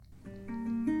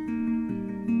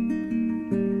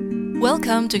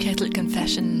Welcome to Catholic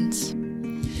Confessions.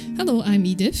 Hello, I'm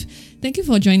Edith. Thank you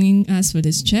for joining us for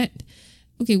this chat.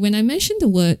 Okay, when I mention the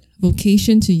word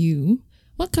vocation to you,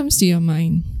 what comes to your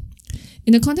mind?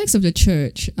 In the context of the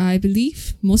church, I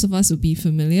believe most of us will be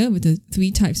familiar with the three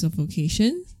types of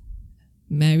vocation: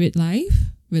 married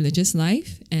life, religious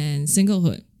life, and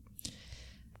singlehood.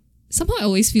 Somehow I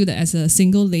always feel that as a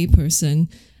single lay person,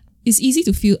 it's easy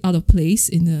to feel out of place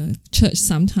in the church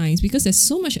sometimes because there's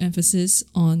so much emphasis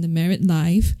on the married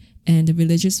life and the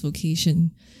religious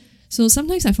vocation. So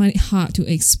sometimes I find it hard to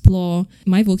explore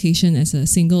my vocation as a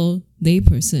single lay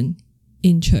person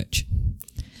in church.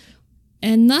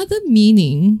 Another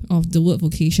meaning of the word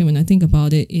vocation, when I think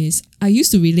about it, is I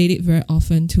used to relate it very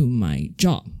often to my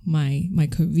job, my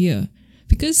career,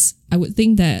 because I would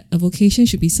think that a vocation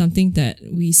should be something that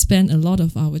we spend a lot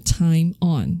of our time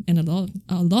on, and a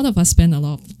lot of us spend a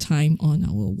lot of time on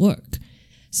our work.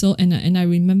 So, and I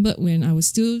remember when I was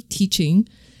still teaching,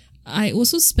 I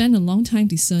also spent a long time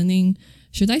discerning,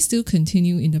 should I still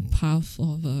continue in the path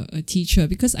of a teacher?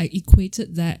 Because I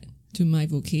equated that to my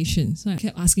vocation. So I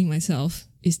kept asking myself,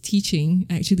 is teaching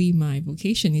actually my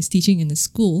vocation? Is teaching in the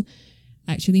school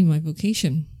actually my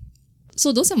vocation?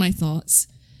 So those are my thoughts.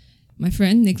 My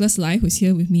friend Nicholas Lai, who's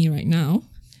here with me right now,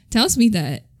 tells me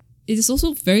that it is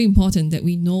also very important that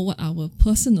we know what our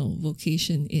personal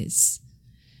vocation is.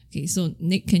 Okay, so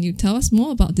Nick, can you tell us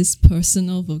more about this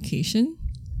personal vocation?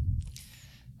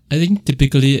 I think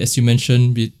typically, as you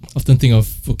mentioned, we often think of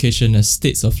vocation as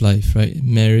states of life, right?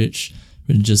 Marriage,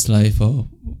 religious life, or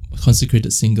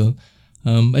consecrated single.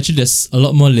 Actually, there's a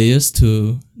lot more layers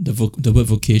to the word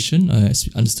vocation, as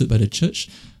understood by the church.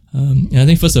 And I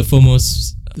think first and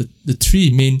foremost, the three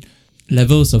main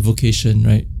levels of vocation,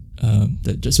 right,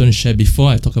 that I just want to share before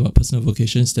I talk about personal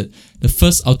vocations, that the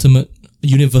first ultimate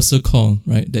universal call,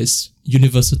 right, that is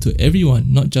universal to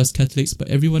everyone, not just Catholics, but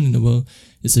everyone in the world,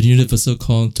 is a universal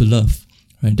call to love,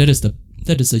 right? That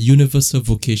is a universal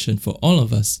vocation for all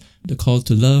of us, the call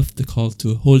to love, the call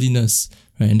to holiness,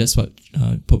 right? And that's what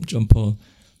Pope John Paul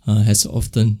has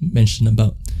often mentioned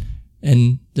about.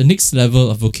 And the next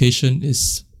level of vocation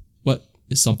is what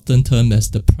is often termed as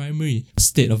the primary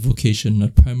state of vocation, or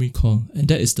primary call, and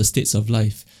that is the states of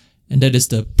life. And that is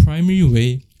the primary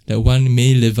way that one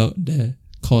may live out their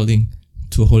calling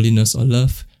to holiness or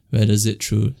love, whether is it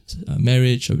through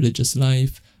marriage or religious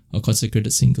life or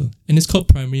consecrated single. And it's called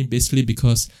primary basically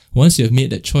because once you have made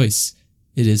that choice,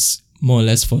 it is more or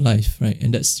less for life, right?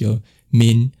 And that's your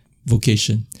main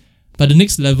vocation. But the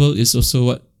next level is also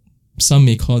what some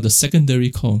may call the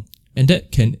secondary call, and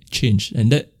that can change, and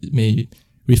that may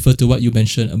refer to what you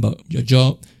mentioned about your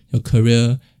job, your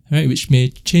career, right, which may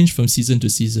change from season to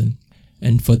season.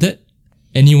 And for that,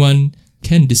 anyone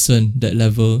can discern that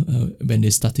level when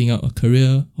they're starting out a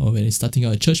career or when they're starting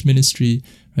out a church ministry,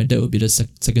 right? That would be the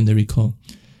secondary call.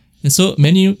 And so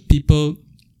many people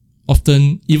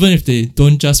often, even if they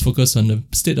don't just focus on the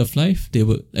state of life, they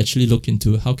would actually look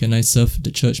into how can I serve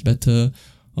the church better,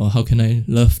 or how can I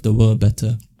love the world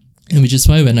better. And which is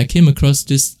why when I came across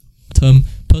this term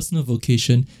personal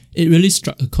vocation, it really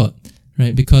struck a chord,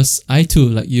 right? Because I too,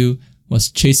 like you, was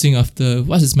chasing after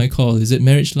what is my call? Is it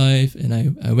marriage life? And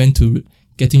I went to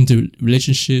getting into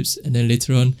relationships, and then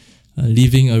later on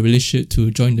leaving a relationship to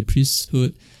join the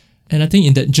priesthood. And I think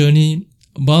in that journey,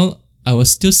 while I was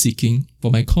still seeking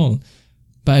for my call,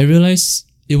 but I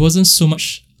realized it wasn't so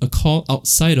much a call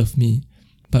outside of me,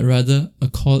 but rather a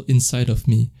call inside of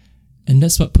me. And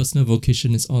that's what personal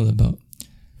vocation is all about.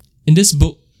 In this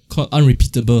book called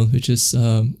Unrepeatable, which is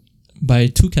by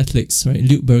two Catholics, right,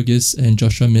 Luke Burgess and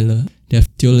Joshua Miller. They're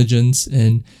theologians,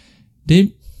 and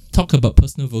they talk about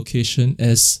personal vocation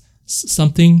as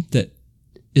something that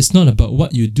is not about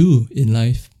what you do in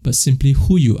life, but simply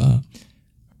who you are,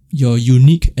 your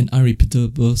unique and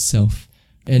unrepeatable self.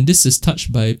 And this is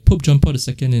touched by Pope John Paul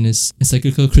II in his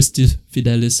encyclical Christi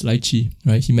Fidelis Laici,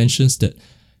 right? He mentions that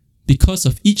because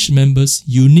of each member's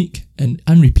unique and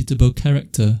unrepeatable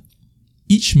character,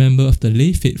 each member of the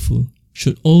lay faithful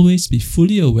should always be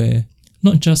fully aware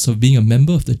not just of being a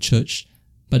member of the church,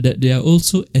 but that they are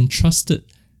also entrusted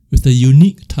with a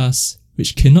unique task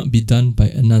which cannot be done by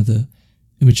another,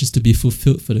 and which is to be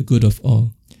fulfilled for the good of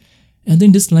all. And I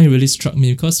think this line really struck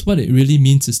me because what it really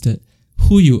means is that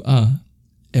who you are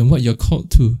and what you're called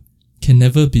to can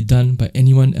never be done by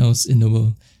anyone else in the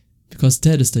world, because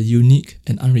that is the unique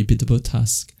and unrepeatable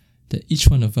task that each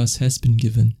one of us has been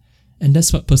given. And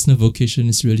that's what personal vocation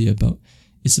is really about.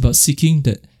 It's about seeking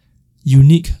that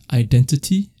unique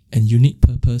identity and unique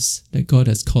purpose that God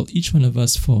has called each one of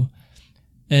us for.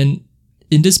 And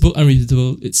in this book,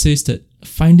 Unrepeatable, it says that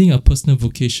finding our personal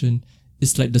vocation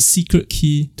is like the secret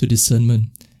key to discernment.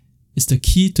 is the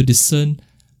key to discern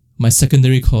my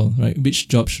secondary call, right? Which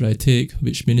job should I take?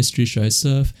 Which ministry should I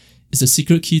serve? It's the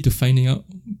secret key to finding out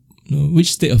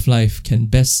which state of life can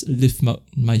best lift up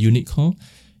my unique call.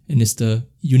 And it's the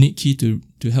unique key to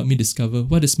help me discover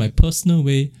what is my personal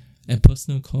way and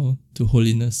personal call to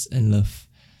holiness and love.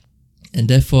 And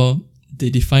therefore, they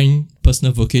define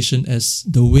personal vocation as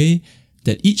the way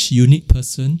that each unique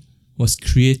person was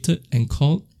created and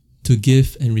called to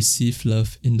give and receive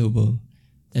love in the world.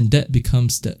 And that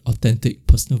becomes that authentic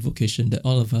personal vocation that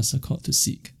all of us are called to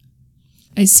seek.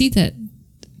 I see that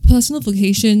personal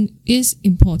vocation is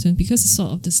important because it's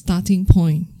sort of the starting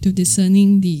point to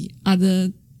discerning the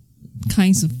other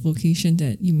kinds of vocation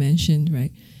that you mentioned,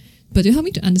 right? But to help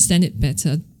me to understand it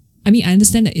better, I mean, I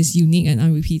understand that it's unique and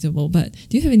unrepeatable, but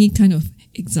do you have any kind of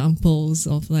examples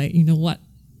of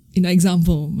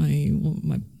example,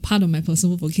 my part of my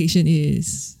personal vocation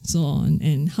is so on,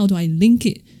 and how do I link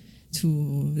it to,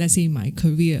 let's say, my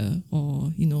career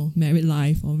or, married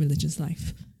life or religious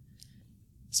life?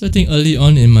 So I think early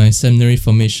on in my seminary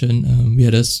formation, we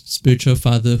had a spiritual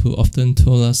father who often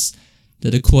told us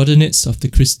that the coordinates of the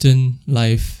Christian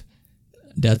life,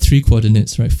 there are three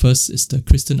coordinates, right? First is the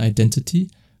Christian identity,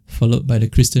 followed by the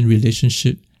Christian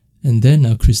relationship, and then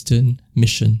our Christian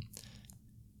mission.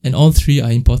 And all three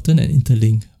are important and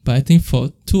interlinked. But I think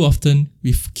for too often,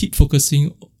 we keep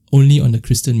focusing only on the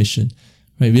Christian mission,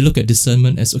 right? We look at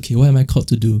discernment as, okay, what am I called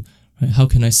to do? Right? How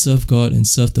can I serve God and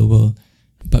serve the world?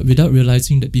 But without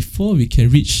realizing that before we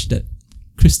can reach that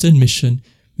Christian mission,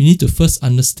 we need to first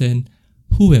understand,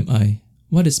 who am I?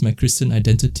 What is my Christian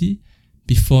identity?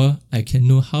 Before I can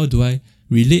know how do I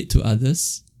relate to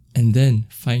others and then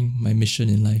find my mission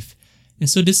in life. And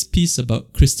so this piece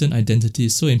about Christian identity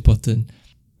is so important.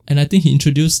 And I think he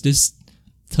introduced this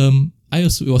term,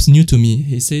 it was new to me.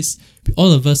 He says,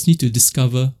 all of us need to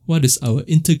discover what is our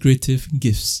integrative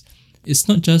gifts. It's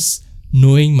not just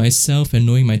knowing myself and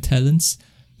knowing my talents,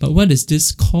 but what is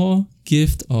this core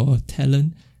gift or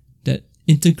talent that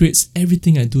integrates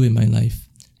everything I do in my life?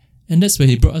 And that's where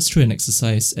he brought us through an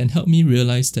exercise and helped me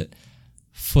realize that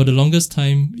for the longest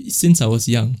time, since I was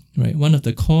young, right, one of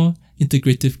the core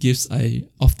integrative gifts I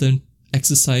often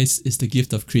exercise is the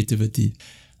gift of creativity.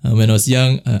 When I was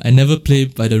young, I never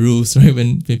played by the rules, right?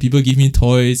 When people give me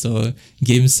toys or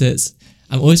game sets,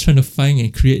 I'm always trying to find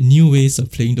and create new ways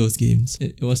of playing those games.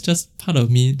 It was just part of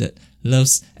me that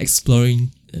loves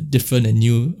exploring different and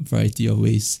new variety of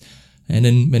ways. And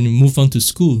then when we move on to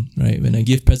school, right, when I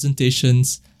give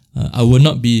presentations, I will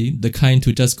not be the kind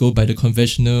to just go by the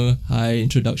conventional high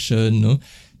introduction,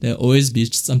 There'll always be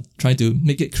some trying to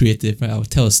make it creative, right? I'll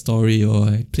tell a story or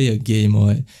I play a game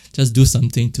or I just do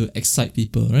something to excite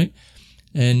people, right?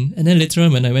 And then later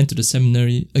on when I went to the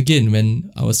seminary, again,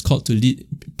 when I was called to lead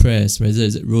prayers, whether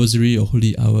it's Rosary or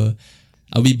Holy Hour,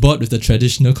 I'll be bored with the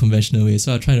traditional conventional way.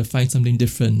 So I'll try to find something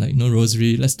different, like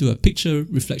Rosary. Let's do a picture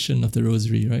reflection of the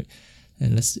Rosary, right?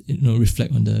 And let's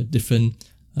reflect on the different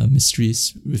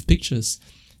mysteries with pictures.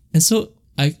 And so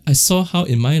I saw how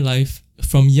in my life,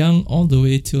 from young all the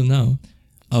way till now,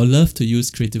 I would love to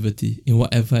use creativity in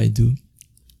whatever I do.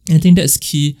 And I think that's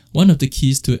key, one of the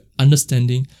keys to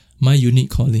understanding my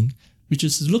unique calling, which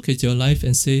is to look at your life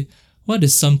and say, what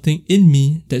is something in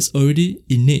me that's already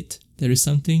innate? There is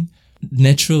something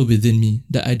natural within me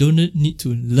that I don't need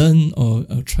to learn or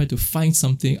try to find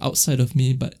something outside of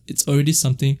me, but it's already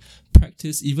something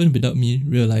practiced even without me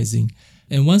realizing.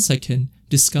 And once I can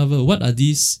discover what are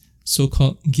these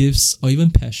so-called gifts or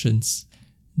even passions,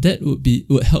 that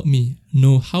would help me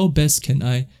know how best can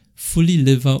I fully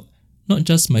live out not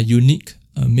just my unique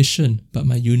mission, but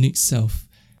my unique self.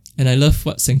 And I love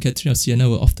what St. Catherine of Siena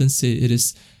will often say, it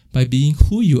is by being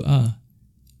who you are,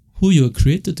 who you were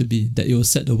created to be, that you will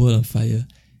set the world on fire.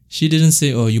 She didn't say,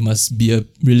 you must be a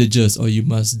religious or you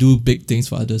must do big things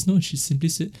for others. No, she simply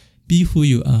said, be who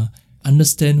you are.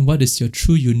 Understand what is your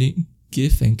true unique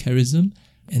gift and charism,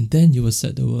 and then you will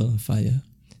set the world on fire.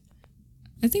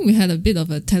 I think we had a bit of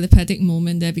a telepathic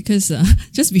moment there because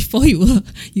just before you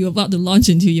were about to launch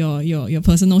into your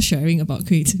personal sharing about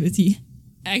creativity,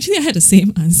 actually I had the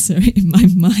same answer in my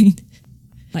mind.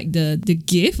 Like the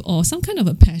gift or some kind of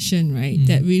a passion, right,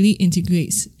 that really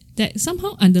integrates, that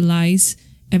somehow underlies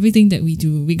everything that we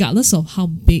do, regardless of how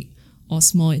big or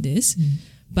small it is.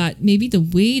 But maybe the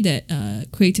way that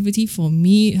creativity for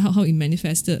me, how it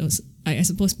manifested was, I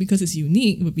suppose because it's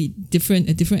unique, would be a different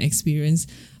experience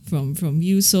from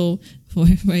you. So for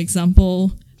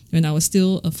example, when I was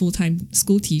still a full-time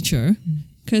school teacher,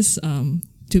 because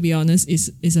to be honest,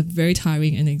 is a very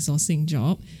tiring and exhausting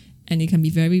job, and it can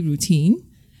be very routine,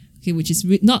 okay, which is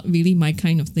not really my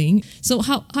kind of thing. So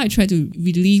how I try to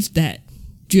relieve that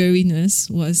dreariness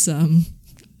was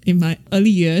in my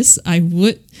early years, I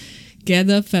would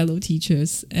gather fellow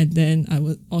teachers and then I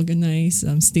would organize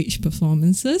stage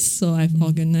performances. So I've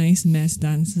organized mass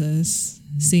dances,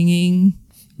 singing,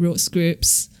 wrote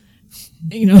scripts,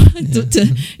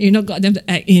 got them to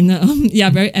act in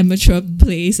very amateur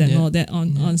plays and all that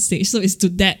on stage. So it's to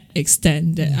that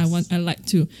extent that I like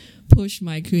to push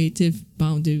my creative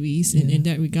boundaries in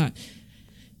that regard.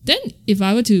 Then if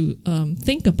I were to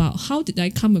think about how did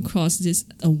I come across this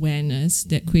awareness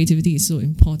that creativity is so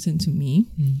important to me,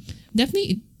 definitely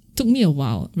it took me a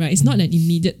while, right? It's not an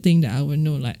immediate thing that I would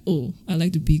know like, oh, I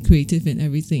like to be creative in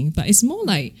everything. But it's more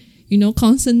like,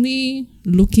 constantly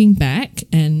looking back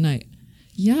and like,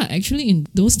 actually in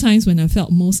those times when I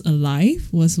felt most alive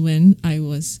was when I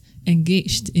was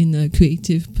engaged in a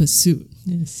creative pursuit.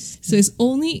 Yes. So it's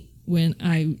only when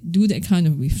I do that kind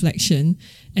of reflection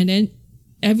and then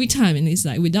every time, and it's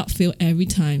like without fail, every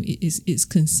time it's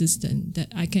consistent that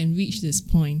I can reach this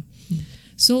point.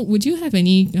 So would you have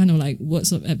any kind of like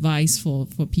words of advice for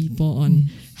people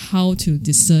on how to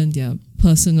discern their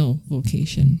personal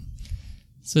vocation?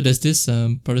 So there's this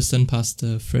Protestant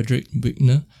pastor, Frederick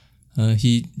Buechner.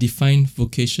 He defined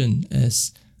vocation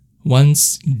as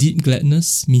one's deep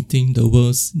gladness meeting the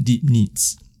world's deep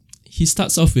needs. He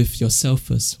starts off with yourself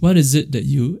first. What is it that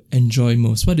you enjoy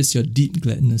most? What is your deep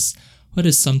gladness? What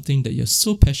is something that you're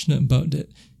so passionate about that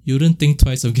you wouldn't think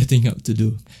twice of getting up to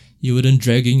do? You wouldn't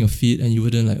drag in your feet and you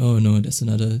wouldn't like, oh no, that's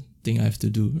another thing I have to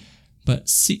do. But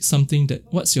seek something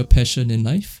what's your passion in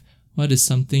life? What is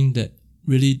something that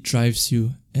really drives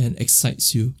you and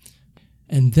excites you?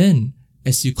 And then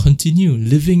as you continue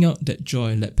living out that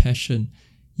joy, that passion,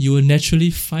 you will naturally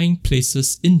find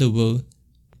places in the world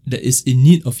that is in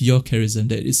need of your charism,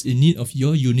 that is in need of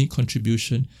your unique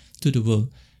contribution to the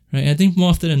world. Right? And I think more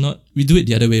often than not, we do it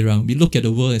the other way around. We look at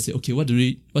the world and say, okay, what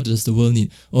does the world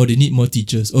need? Oh, they need more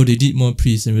teachers. Oh, they need more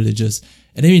priests and religious.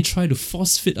 And then we try to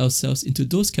force fit ourselves into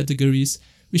those categories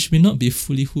which may not be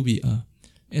fully who we are.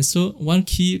 And so one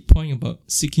key point about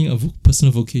seeking a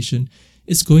personal vocation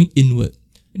is going inward,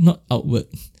 not outward.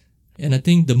 And I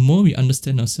think the more we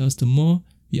understand ourselves, the more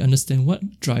we understand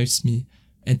what drives me,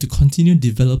 and to continue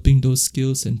developing those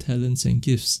skills and talents and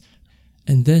gifts.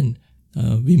 And then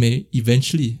we may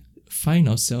eventually find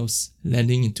ourselves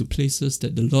landing into places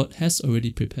that the Lord has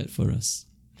already prepared for us.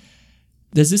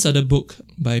 There's this other book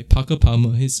by Parker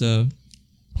Palmer. He's a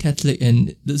Catholic,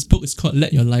 and this book is called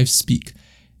Let Your Life Speak.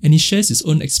 And he shares his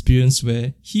own experience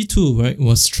where he too, right,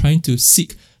 was trying to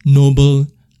seek noble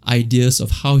ideas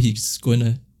of how he's going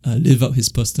to live out his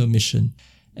personal mission.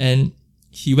 And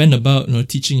he went about,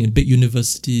 teaching in big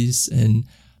universities and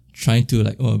trying to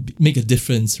make a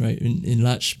difference, right, in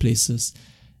large places.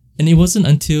 And it wasn't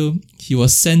until he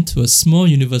was sent to a small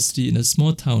university in a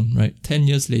small town, right, 10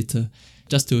 years later,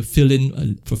 just to fill in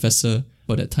a professor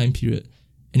for that time period.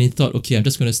 And he thought, okay, I'm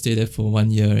just going to stay there for 1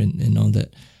 year and all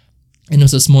that. And it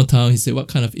was a small town. He said, what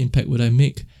kind of impact would I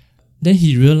make? Then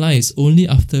he realized only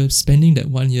after spending that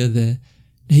 1 year there,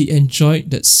 he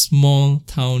enjoyed that small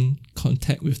town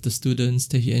contact with the students,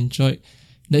 that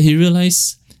he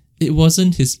realized it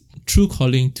wasn't his true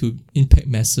calling to impact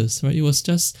masses, right? It was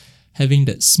just having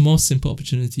that small, simple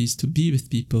opportunities to be with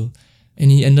people. And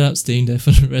he ended up staying there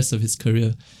for the rest of his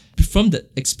career. From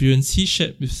that experience, he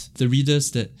shared with the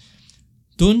readers that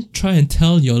don't try and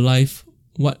tell your life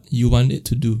what you want it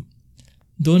to do.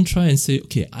 Don't try and say,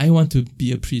 okay, I want to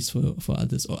be a priest for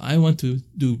others, or I want to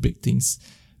do big things.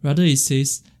 Rather, he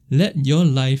says, let your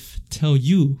life tell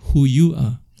you who you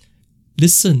are.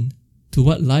 Listen to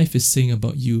what life is saying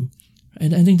about you.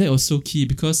 And I think that was so key,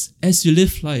 because as you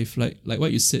live life, like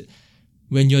what you said,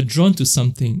 when you're drawn to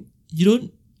something, you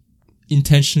don't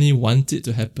intentionally want it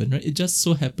to happen, right? It just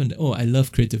so happened that, oh, I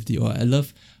love creativity, or I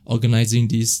love organizing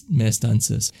these mass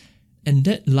dances. And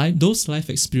those life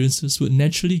experiences would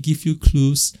naturally give you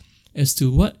clues as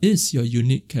to what is your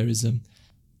unique charism.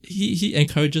 He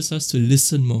encourages us to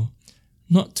listen more,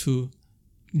 not to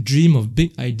dream of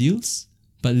big ideals,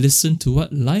 but listen to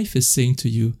what life is saying to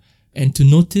you, and to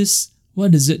notice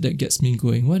what is it that gets me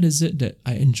going, what is it that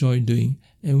I enjoy doing,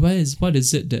 and what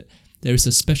is it that there is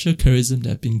a special charism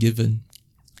that I've been given.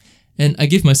 And I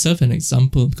give myself an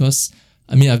example, because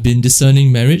I've been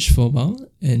discerning marriage for a while,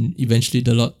 and eventually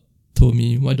the Lord told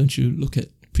me, why don't you look at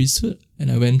priesthood?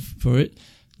 And I went for it,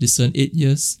 discerned 8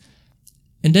 years.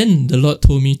 And then the Lord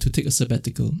told me to take a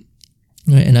sabbatical.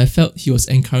 Right? And I felt He was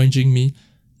encouraging me,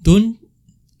 don't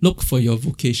look for your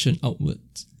vocation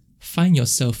outwards. Find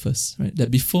yourself first. Right? That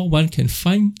before one can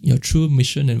find your true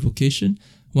mission and vocation,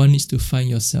 one needs to find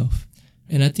yourself.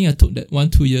 And I think I took that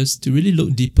 1-2 years to really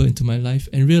look deeper into my life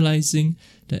and realizing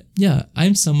that,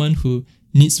 I'm someone who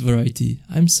needs variety.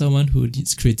 I'm someone who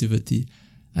needs creativity.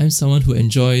 I'm someone who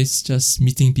enjoys just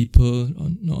meeting people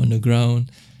on the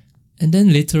ground. And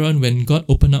then later on, when God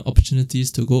opened up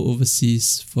opportunities to go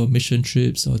overseas for mission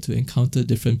trips or to encounter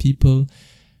different people,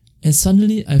 and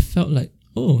suddenly I felt like,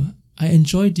 oh, I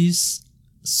enjoy these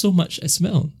so much as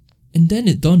well. And then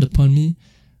it dawned upon me,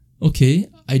 okay,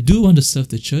 I do want to serve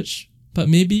the church, but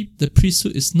maybe the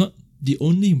priesthood is not the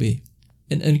only way.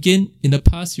 And again, in the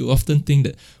past, you often think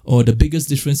that, oh, the biggest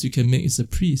difference you can make is a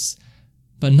priest.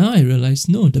 But now I realize,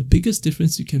 no, the biggest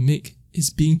difference you can make is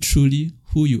being truly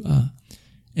who you are.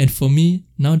 And for me,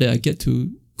 now that I get to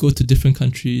go to different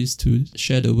countries to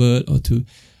share the word or to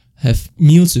have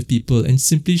meals with people and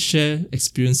simply share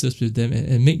experiences with them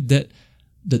and make that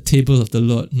the table of the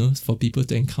Lord, for people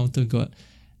to encounter God,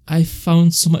 I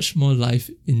found so much more life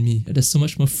in me. There's so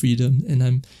much more freedom,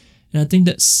 and I think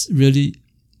that's really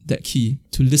that key,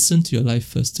 to listen to your life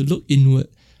first, to look inward.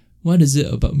 What is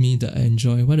it about me that I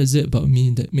enjoy? What is it about me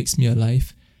that makes me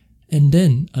alive? And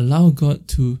then allow God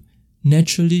to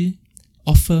naturally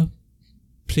offer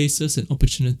places and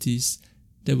opportunities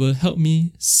that will help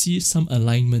me see some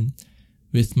alignment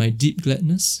with my deep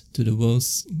gladness to the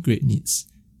world's great needs.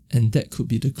 And that could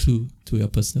be the clue to your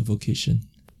personal vocation.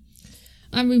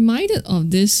 I'm reminded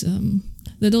of this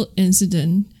little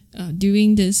incident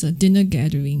during this dinner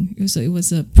gathering. It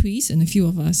was a priest and a few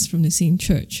of us from the same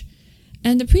church.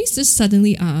 And the priest just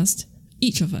suddenly asked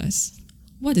each of us,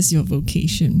 what is your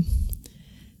vocation?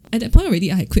 At that point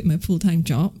already, I had quit my full-time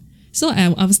job. So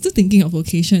I was still thinking of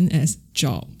vocation as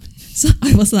job. So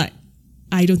I was like,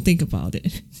 I don't think about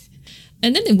it.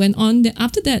 And then it went on.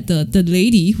 After that, the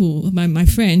lady my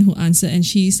friend who answered, and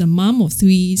she's a mom of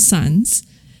 3 sons.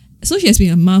 So she has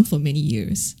been a mom for many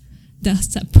years. That's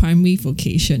that primary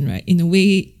vocation, right? In a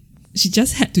way, she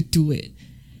just had to do it.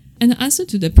 And the answer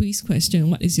to the priest's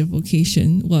question, what is your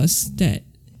vocation, was that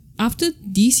after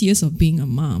these years of being a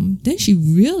mom, then she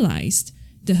realized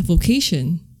that her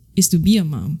vocation is to be a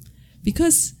mom.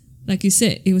 Because, like you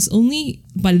said, it was only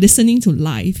by listening to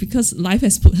life, because life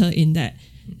has put her in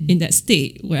that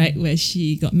state, right, where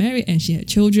she got married and she had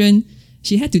children.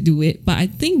 She had to do it. But I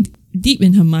think deep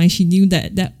in her mind, she knew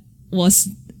that was,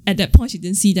 at that point, she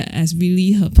didn't see that as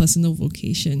really her personal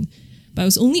vocation. But it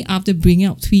was only after bringing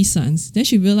up 3 sons, then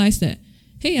she realized that,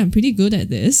 hey, I'm pretty good at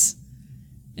this.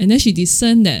 And then she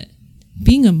discerned that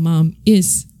being a mom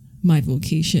is my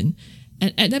vocation.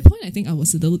 And at that point, I think I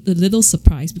was a little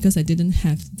surprised because I didn't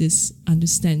have this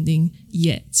understanding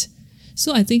yet.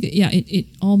 So I think, it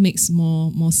all makes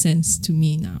more sense to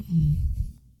me now.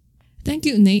 Thank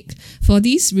you, Nick, for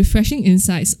these refreshing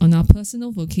insights on our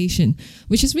personal vocation,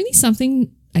 which is really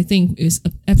something I think is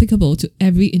applicable to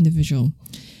every individual.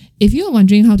 If you are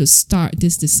wondering how to start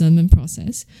this discernment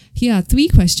process, here are 3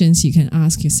 questions you can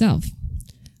ask yourself.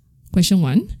 Question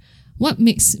 1, what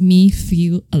makes me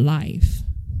feel alive?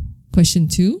 Question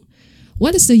 2,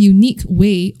 what is the unique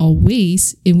way or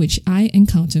ways in which I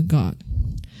encounter God?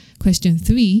 Question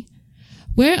 3,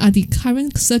 where are the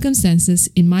current circumstances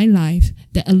in my life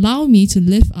that allow me to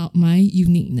live out my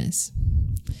uniqueness?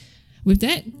 With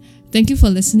that, thank you for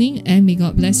listening, and may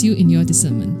God bless you in your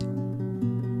discernment.